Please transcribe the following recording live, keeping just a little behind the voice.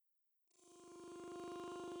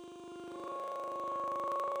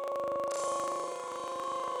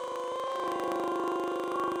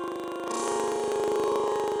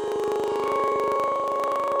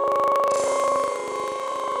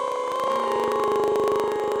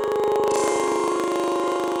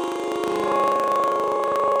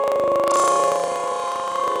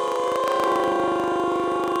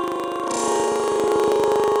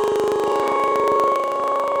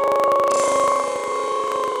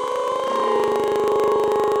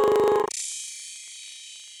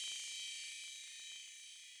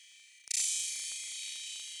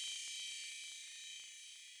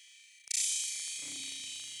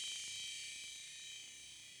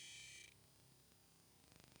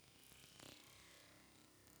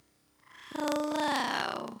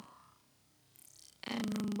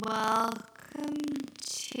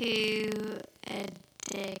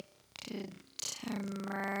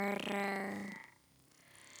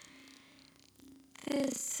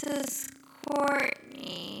This is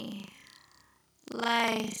Courtney,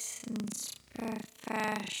 licensed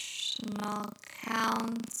professional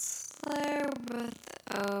counselor with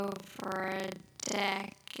over a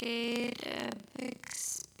decade of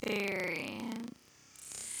experience.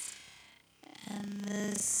 And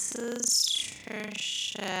this is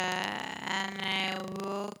Trisha, and I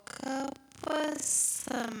woke up with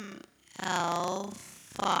some Earle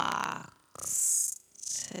Fox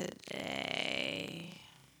today.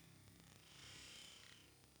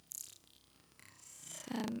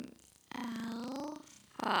 Some Earle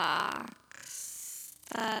Fox.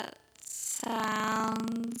 That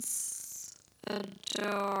sounds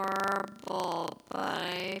adorable, but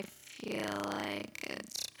I feel like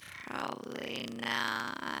it's probably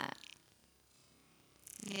not.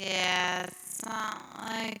 Yeah, it's not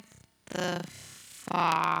like the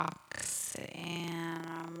fox animal.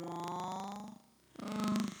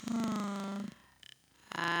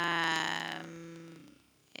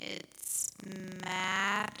 It's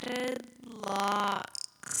matted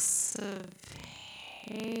locks of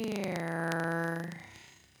hair.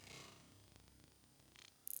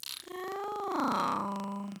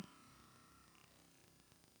 Oh,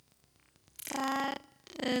 that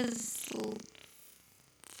is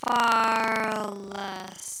far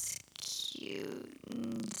less cute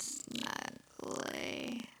and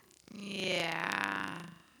snuggly. Yeah,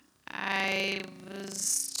 I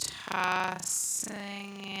was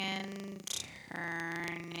tossing and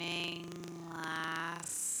turning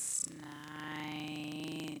last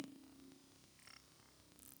night.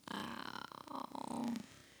 Oh,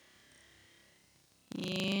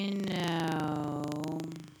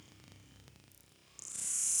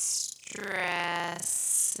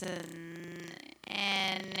 stress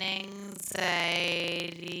and anxiety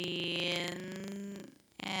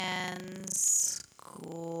and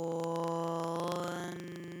school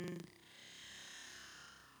and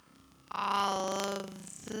all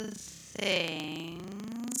of the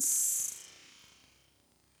things.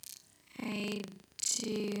 I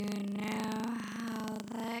do know how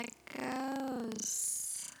that goes.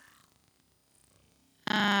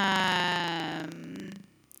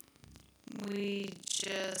 We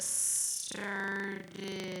just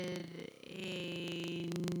started a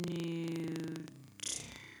new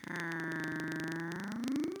term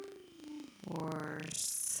or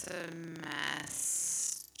semester,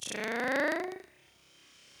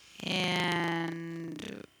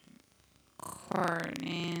 and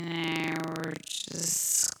Courtney and I were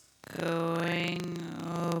just going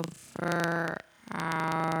over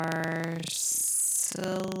our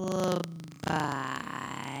syllabi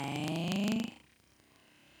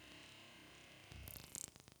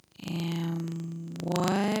and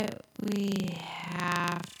what we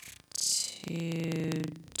have to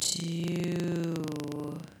do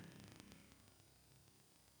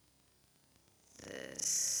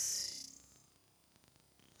this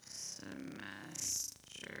semester,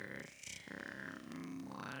 term,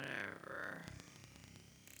 whatever.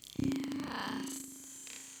 Yes.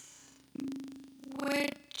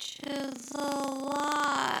 Which is a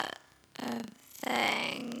lot of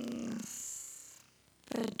things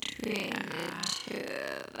between the two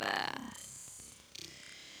of us.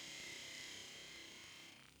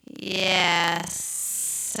 Yes,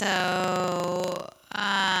 so,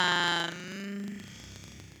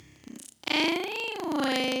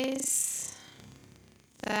 anyways,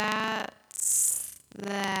 that's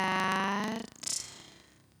that.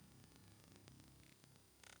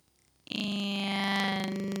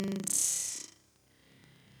 And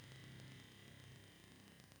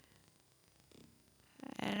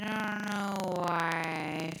I don't know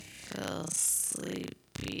why I feel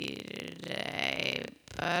sleepy today,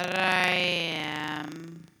 but I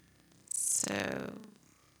am. So,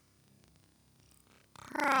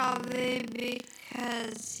 probably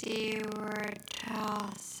because you were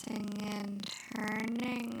tossing and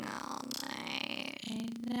turning all night. I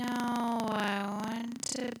know, I went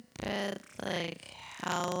to bed like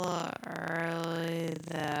hella early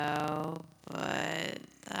though, but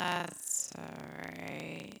that's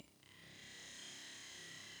alright.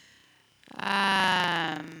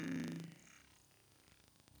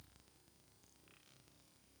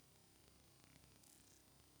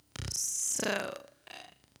 So,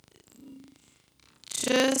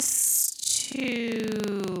 just to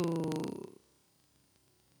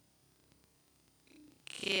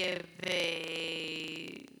give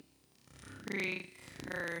a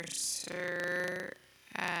precursor,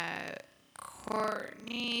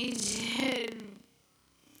 Courtney did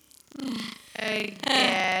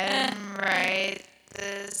again write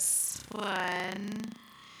this one.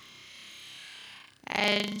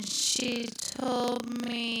 And she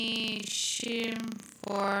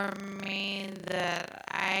informed me that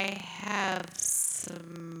I have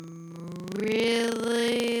some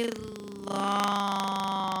really long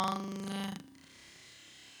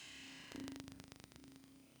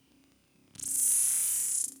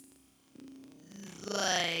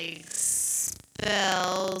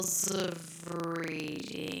spells of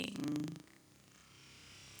reading.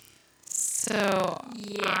 So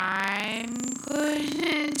I'm going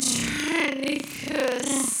to try to go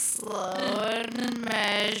slow and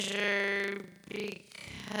measure,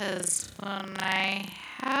 because when I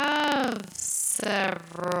have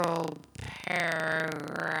several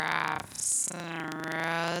paragraphs in a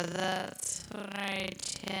row, that's when I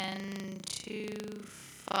tend to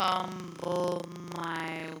fumble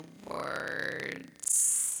my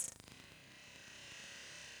words.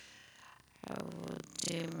 I will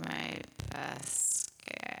do my best,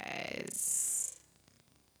 guys,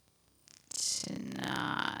 to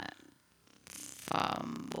not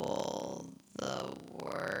fumble the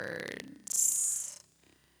words.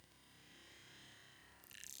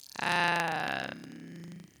 I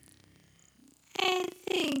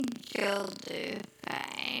think you'll do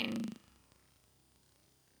fine.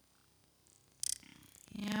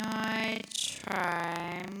 I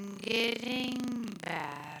try. I'm getting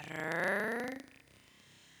better.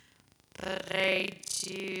 But I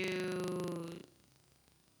do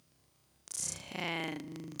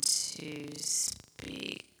tend to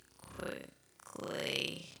speak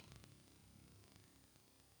quickly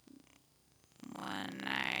when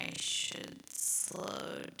I should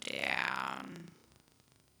slow down.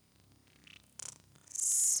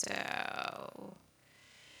 So,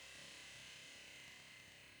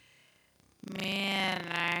 man,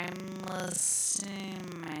 I'm listening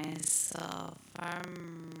to myself.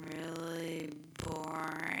 I'm really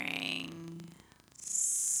boring.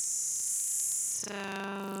 So,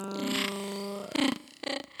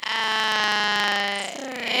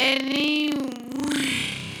 anyway,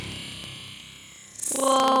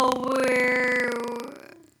 well, we're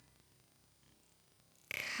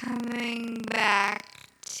coming back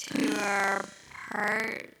to our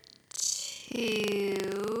part 2.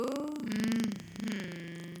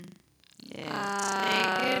 Yeah,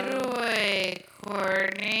 take it away,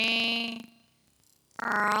 Courtney.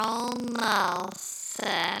 Earle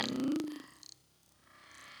Nelson,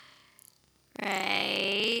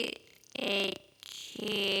 right?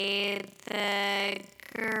 A.k.a. the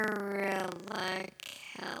Gorilla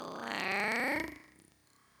Killer.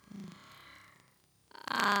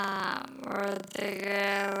 Or the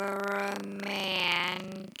Gorilla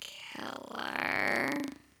Man Killer.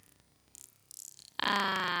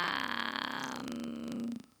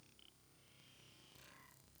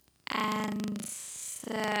 And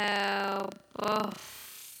so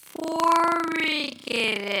before we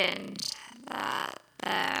get into that,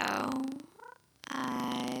 though,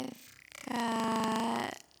 I've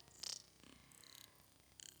got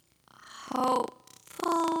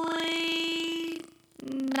hopefully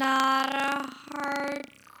not a hard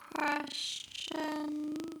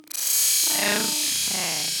question.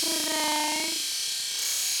 Okay. Today.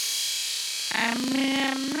 I mean,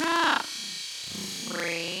 I'm not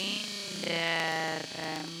brain dead.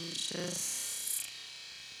 I'm just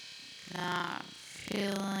not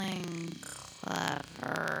feeling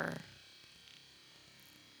clever.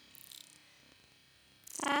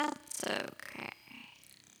 That's okay.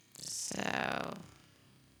 So,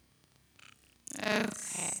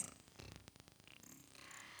 okay.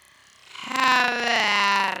 Have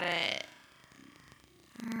at it.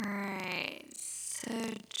 Alright, so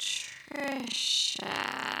Trisha,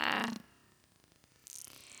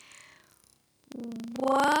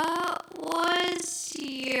 what was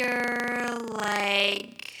your,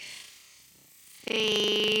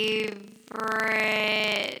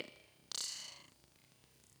 favorite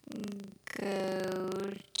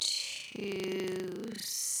go-to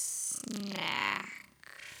snack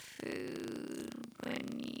food when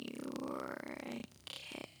you were a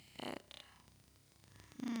kid?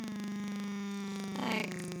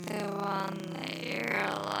 Like the one that you're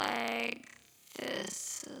like,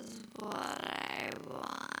 this is what I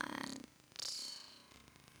want.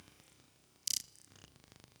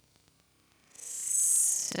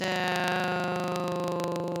 So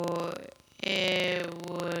it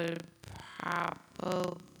would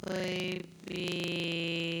probably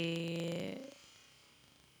be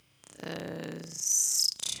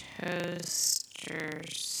those toaster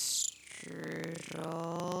strudels.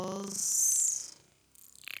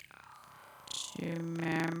 Do you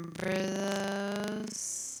remember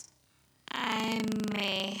those? I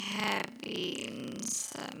may have eaten some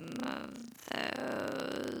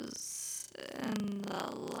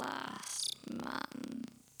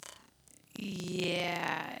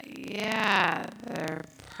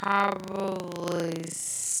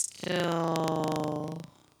still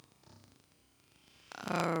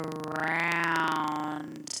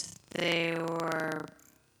around, they were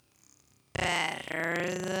better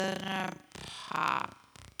than a Pop-Tart.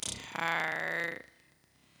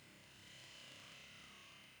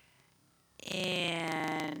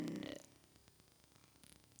 And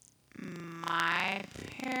my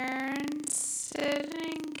parents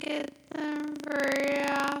didn't get them very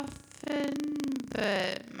often,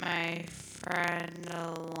 but my friend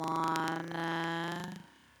Alana,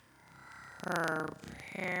 her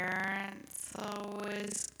parents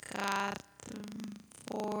always got them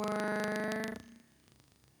for her.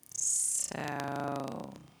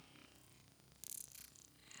 So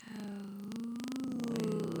we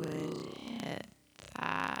would hit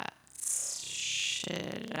that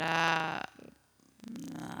shit up.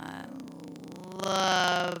 I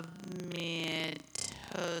love me a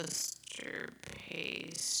toaster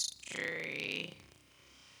pastry.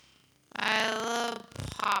 I love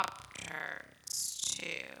Pop-Tarts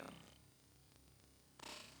too.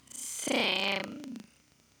 Same.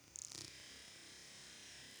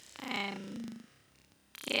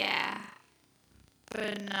 Yeah.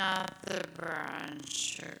 But not the brown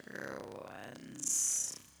sugar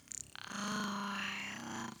ones. Oh, I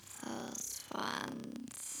love those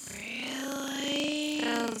ones. Really?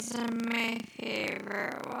 Those are my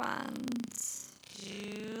favorite ones. Do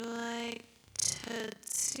you like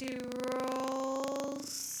Tootsie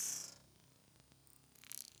Rolls?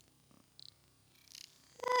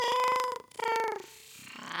 They're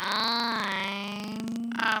fine.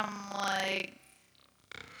 I'm like,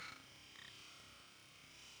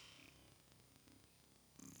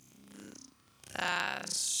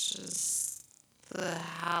 that's just the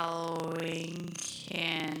Halloween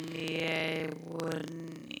candy I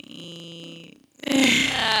wouldn't eat.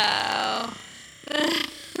 Oh.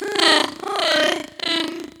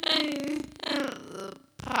 The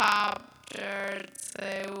Pop-Tarts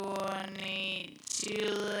I wouldn't eat. Do you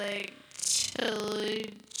like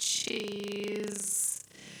chili cheese?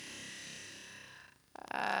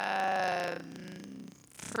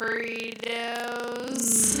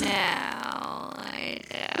 Fritos? No, I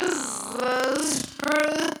don't. Those were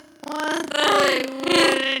the ones I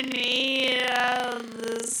wouldn't eat out of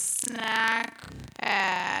the snack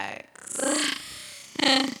packs.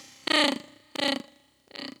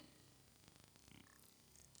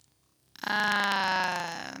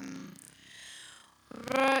 What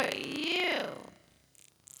about you?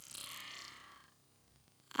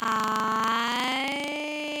 I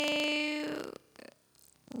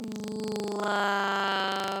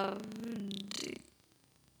loved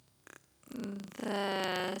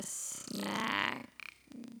the snack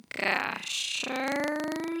gushers.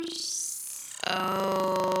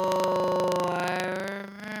 Oh, I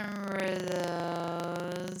remember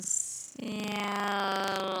those.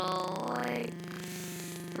 Yeah, little, like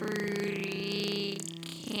fruity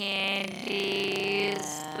candies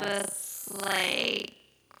with like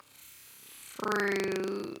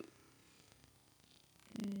fruit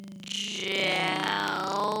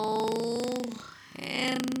gel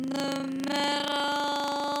in the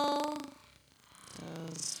middle.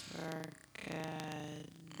 Those were good.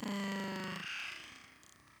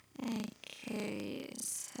 I could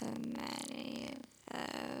use so many of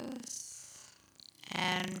those.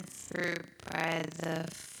 And fruit by the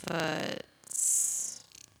foots.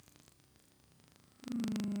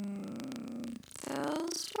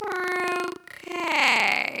 Those were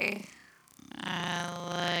okay.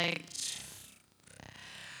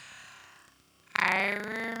 I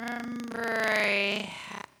remember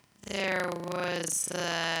there was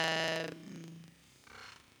I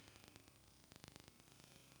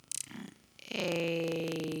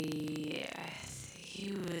think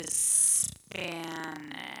he was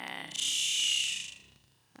Spanish,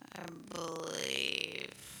 I believe.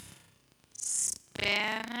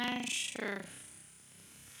 Spanish or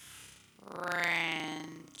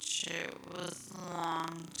French. It was a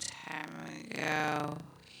long time ago.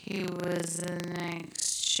 He was an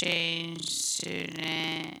exchange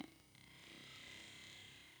student.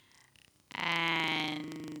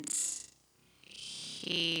 And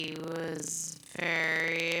he was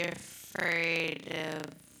very afraid of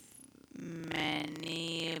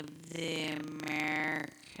many of the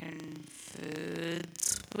American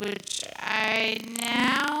foods, which I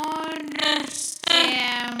now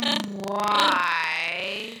understand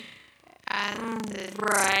why. At the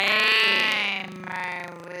time, I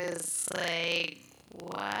was like,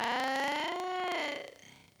 what?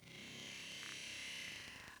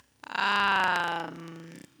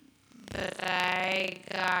 But I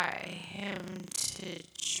got him to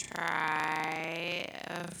try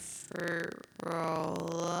a fruit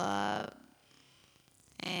roll up,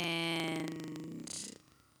 and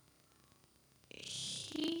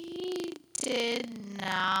he did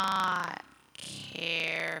not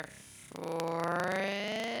care for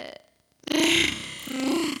it.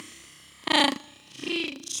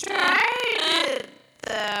 He tried it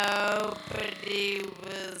though, but he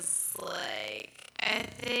was like, I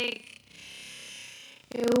think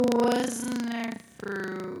it wasn't a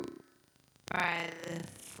fruit by the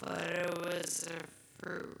foot, it was a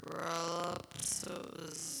fruit roll up, so it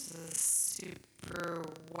was a super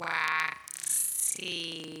waxy.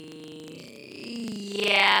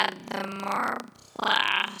 Yeah, the more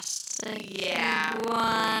plastic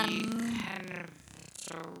one. You kind of have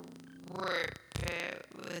to rip it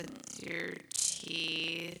with your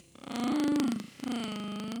teeth,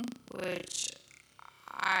 which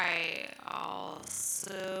I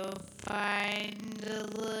also find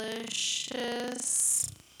delicious,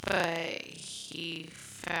 but he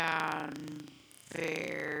found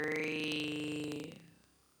very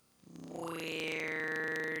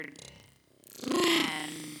weird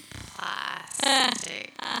and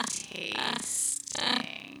plastic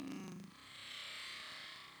tasting.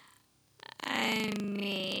 I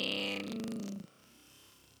mean,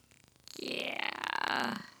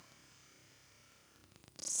 yeah.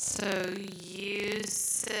 So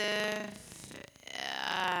Yusuf,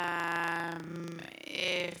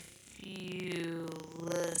 if you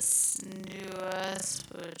listen to us,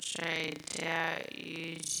 which I doubt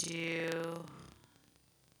you do,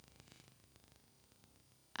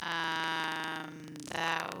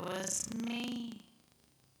 that was me.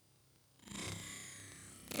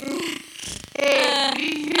 If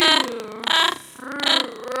you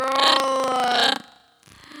fruit roll up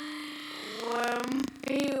when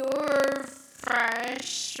we were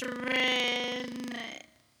freshmen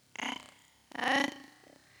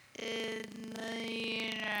in the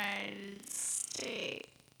United States.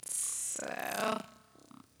 So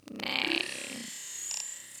Nice.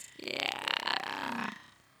 Yeah.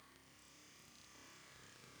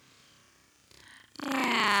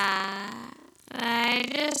 Yeah. I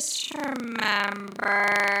just remember.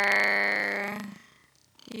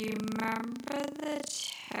 You remember the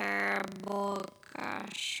terrible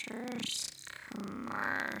Gushers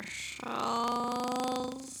commercials?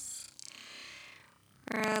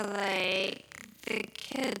 Where like the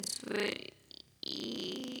kids would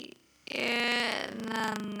eat it and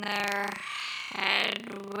then their head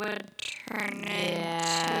would turn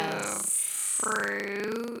into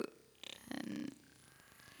fruit.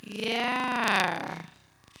 yeah.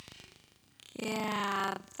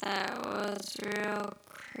 Yeah, that was real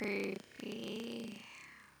creepy.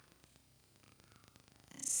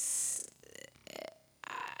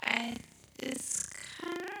 It's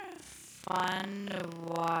kind of fun to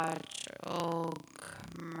watch old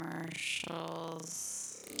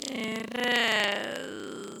commercials. It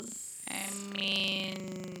is. I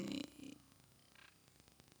mean,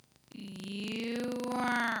 you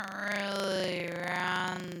weren't really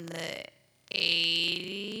around the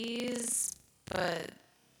 80s, but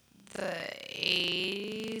the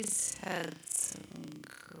 80s had some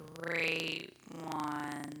great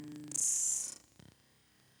ones.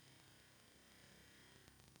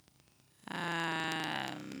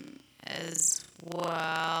 As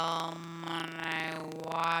well, when I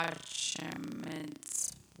watch them,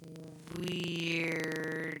 it's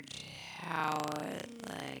weird how it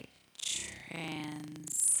like transcends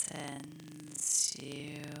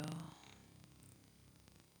you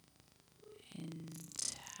in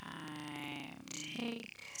time.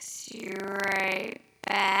 Takes you right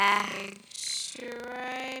back. Takes you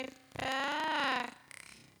right back.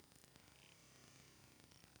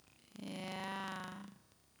 Yeah.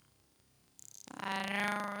 I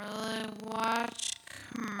don't really watch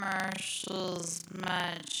commercials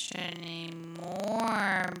much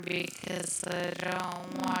anymore because I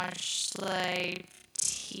don't watch live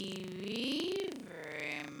TV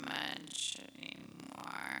very much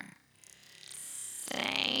anymore.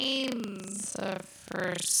 Same. So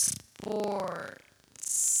for sports,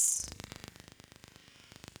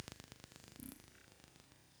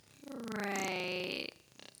 Right.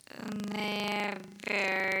 And they have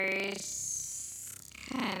very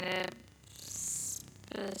kind of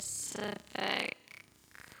specific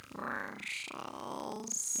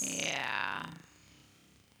commercials. yeah.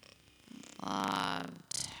 A lot of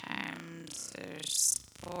times there's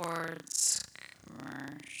sports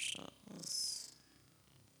commercials.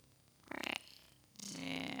 Right.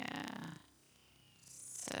 Yeah.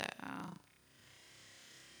 So,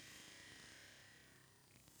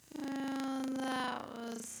 well, that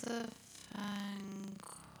was a fun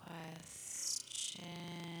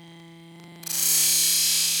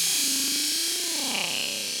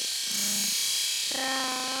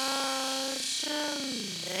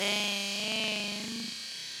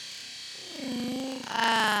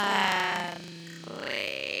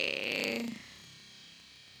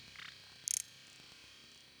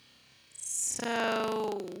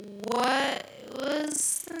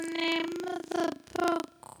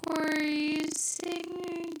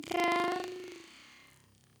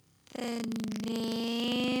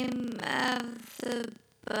name of the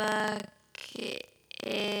book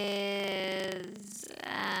is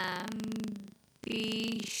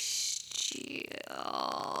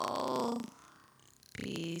Bestial.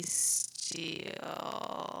 Bestial.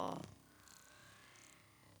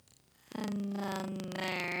 And then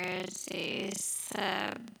there's a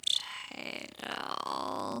subtitle.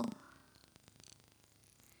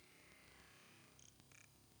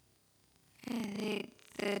 I think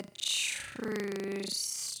the true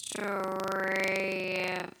story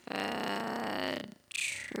of a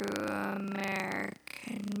true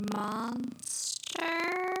American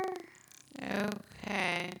monster.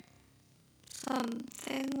 Okay.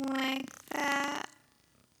 Something like that.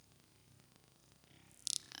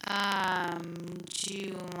 Do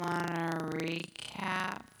you want to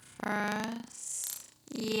recap for us?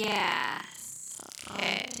 Yes.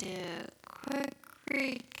 Okay. I'll do a quick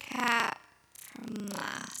recap from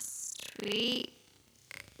last week.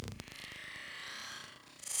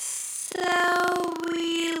 So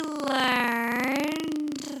we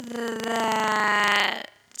learned that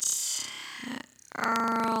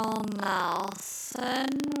Earle Nelson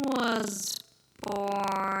was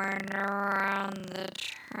born around the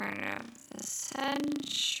turn of the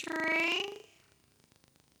century.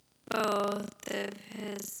 Both of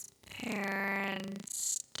his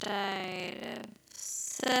parents died of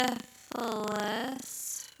syphilis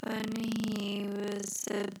when he was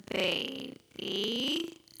a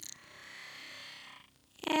baby.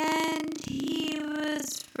 And he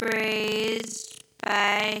was raised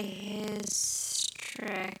by his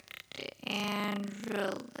strict and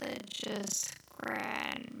religious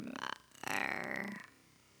grandmother.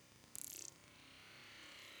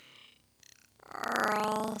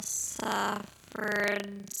 Earle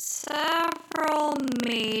suffered several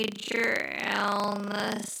major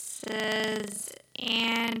illnesses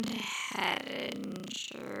and head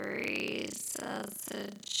injuries as a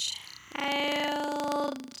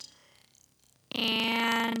child,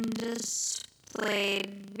 and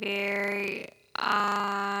displayed very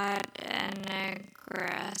odd and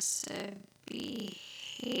aggressive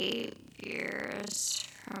behaviors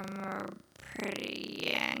from a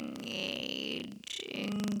pretty young age,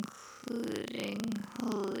 including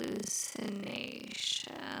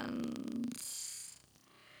hallucinations.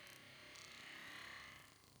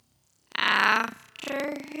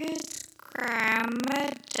 After his grandma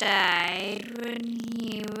died when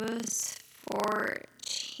he was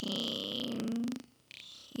 14,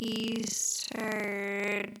 he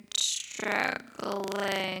started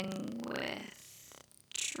struggling with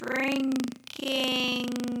drinking,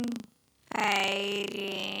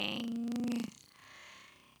 fighting,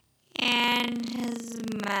 and his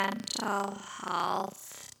mental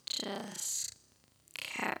health just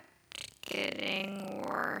kept getting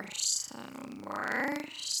worse and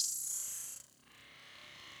worse.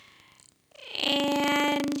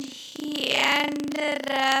 And he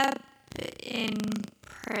ended up in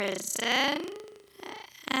prison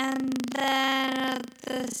and then at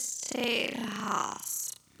the state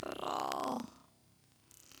hospital.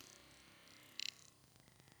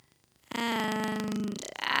 And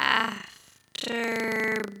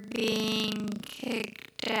after being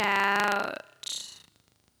kicked out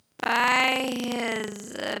by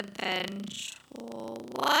his eventual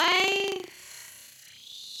wife,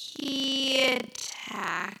 he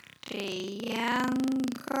attacked a young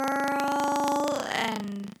girl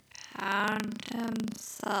and found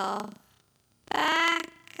himself back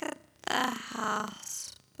at the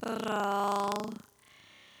hospital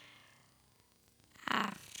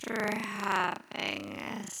after having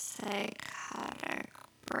a psychotic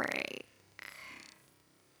break.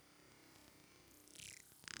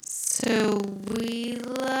 So we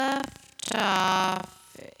left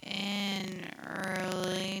off in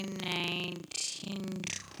early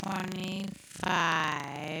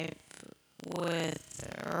 1925 with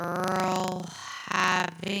Earle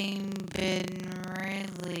having been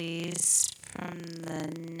released from the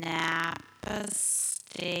Napa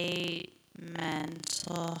State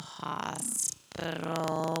Mental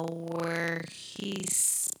Hospital, where he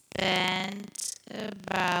spent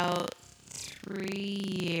about 3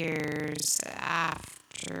 years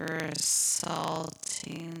after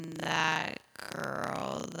assaulting that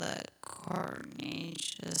girl that Courtney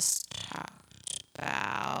just talked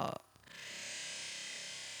about.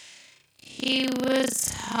 He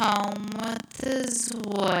was home with his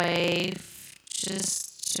wife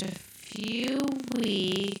just a few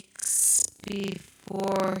weeks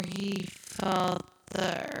before he felt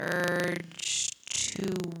the urge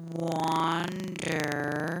to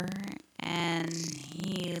wander, and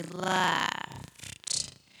he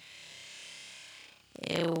left.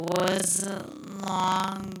 wasn't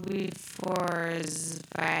long before his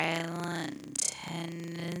violent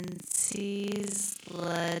tendencies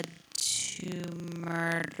led to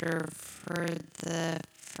murder for the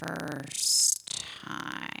first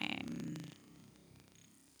time.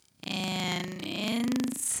 And in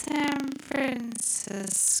San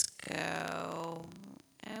Francisco,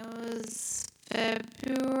 it was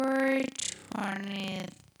February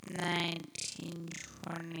 20th,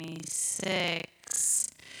 1926.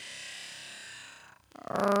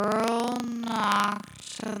 Earle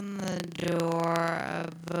knocked on the door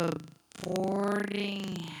of a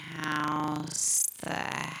boarding house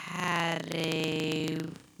that had a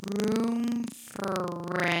room for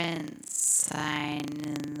rent sign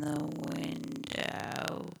in the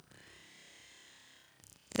window.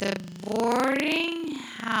 The boarding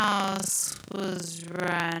house was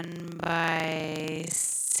run by a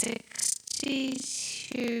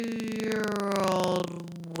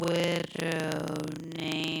 62-year-old widow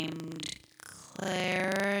named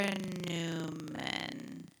Clara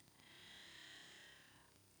Newman.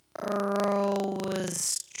 Earle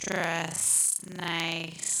was dressed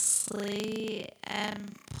nicely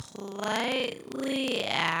and politely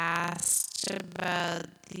asked about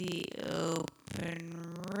the open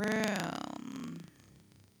room.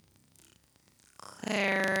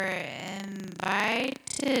 Clara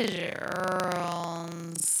invited Earle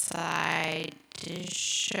inside to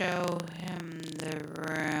show him the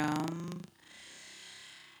room.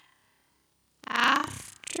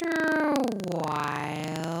 After a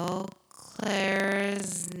while,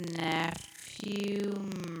 Clara's nephew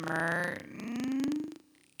Merton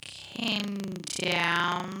came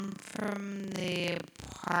down from the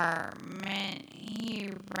apartment he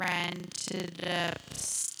rented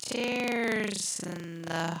upstairs in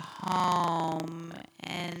the home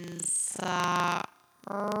and saw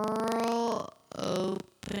Earle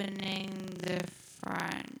opening the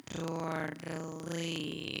front door to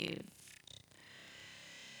leave.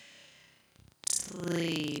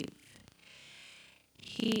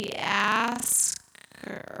 He asked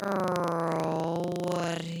Earle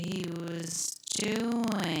what he was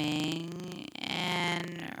doing,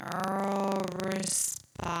 and Earle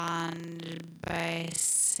responded by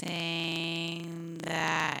saying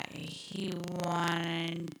that he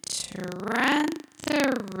wanted to rent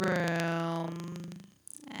the room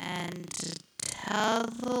and to tell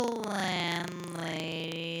the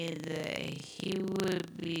landlady that he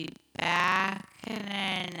would be back in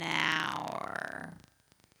an hour.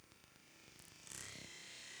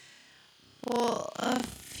 Well, a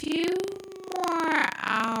few more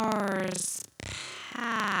hours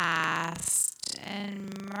passed,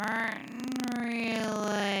 and Martin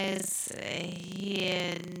realized that he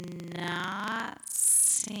had not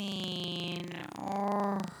seen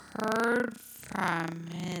or heard from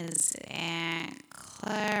his Aunt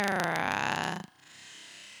Clara,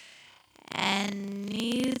 and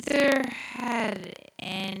neither had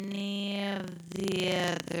any of the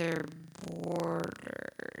other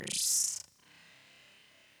boarders.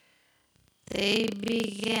 They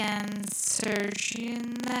began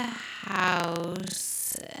searching the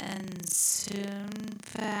house and soon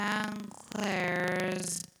found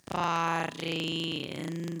Clara's body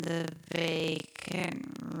in the vacant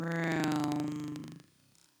room,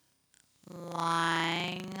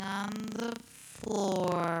 lying on the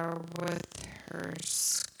floor with her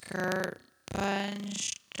skirt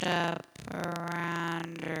bunched up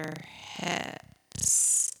around her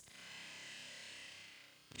hips.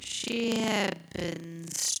 She had been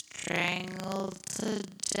strangled to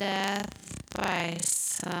death by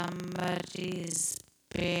somebody's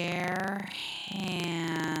bare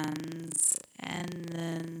hands and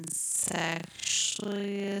then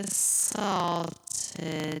sexually assaulted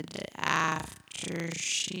after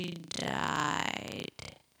she died.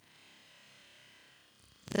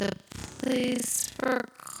 The police were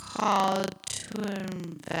called to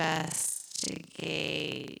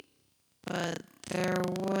investigate, but there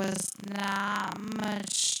was not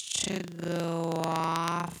much to go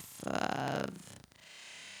off of,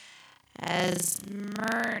 as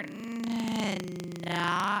Merton had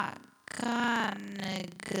not gotten a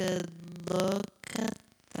good look at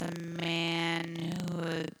the man who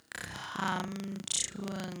had come to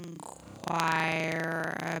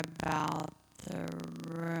inquire about the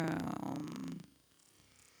room.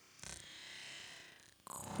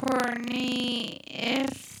 Courtney,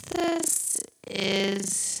 if this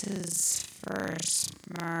is his first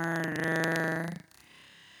murder,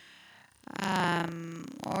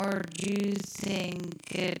 or do you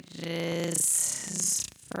think it is his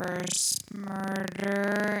first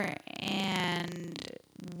murder, and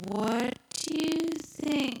what do you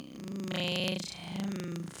think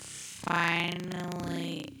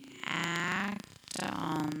finally act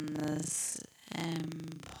on this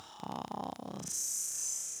impulse.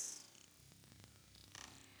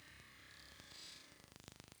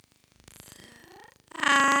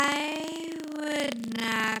 I would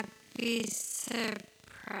not be surprised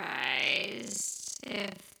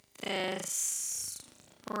if this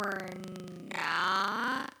were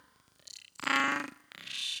not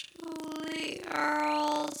actually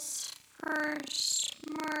Earl's first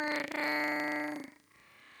murder,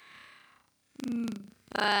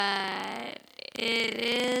 but it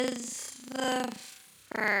is the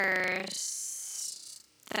first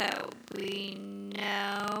that we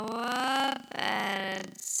know of, and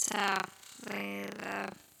it's definitely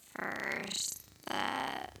the first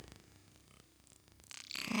that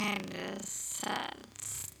kind of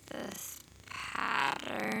sets this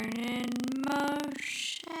pattern in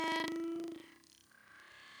motion.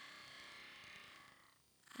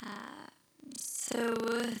 So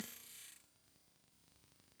with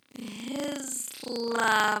his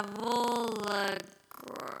level of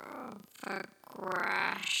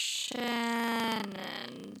aggression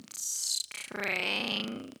and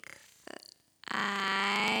strength,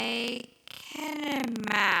 I can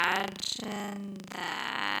imagine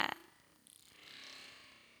that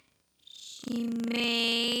he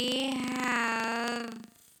may have,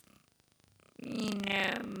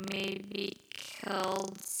 maybe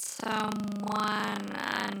killed someone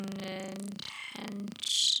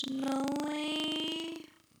unintentionally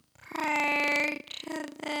prior to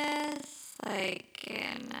this, like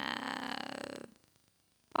in a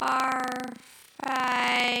bar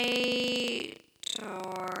fight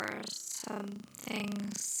or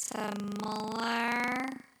something similar,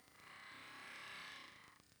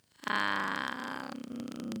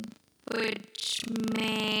 which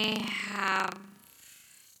may have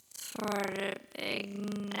sort of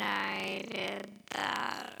ignited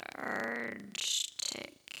that urge to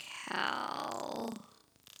kill.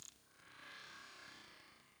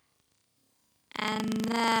 And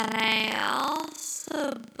then I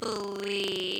also believe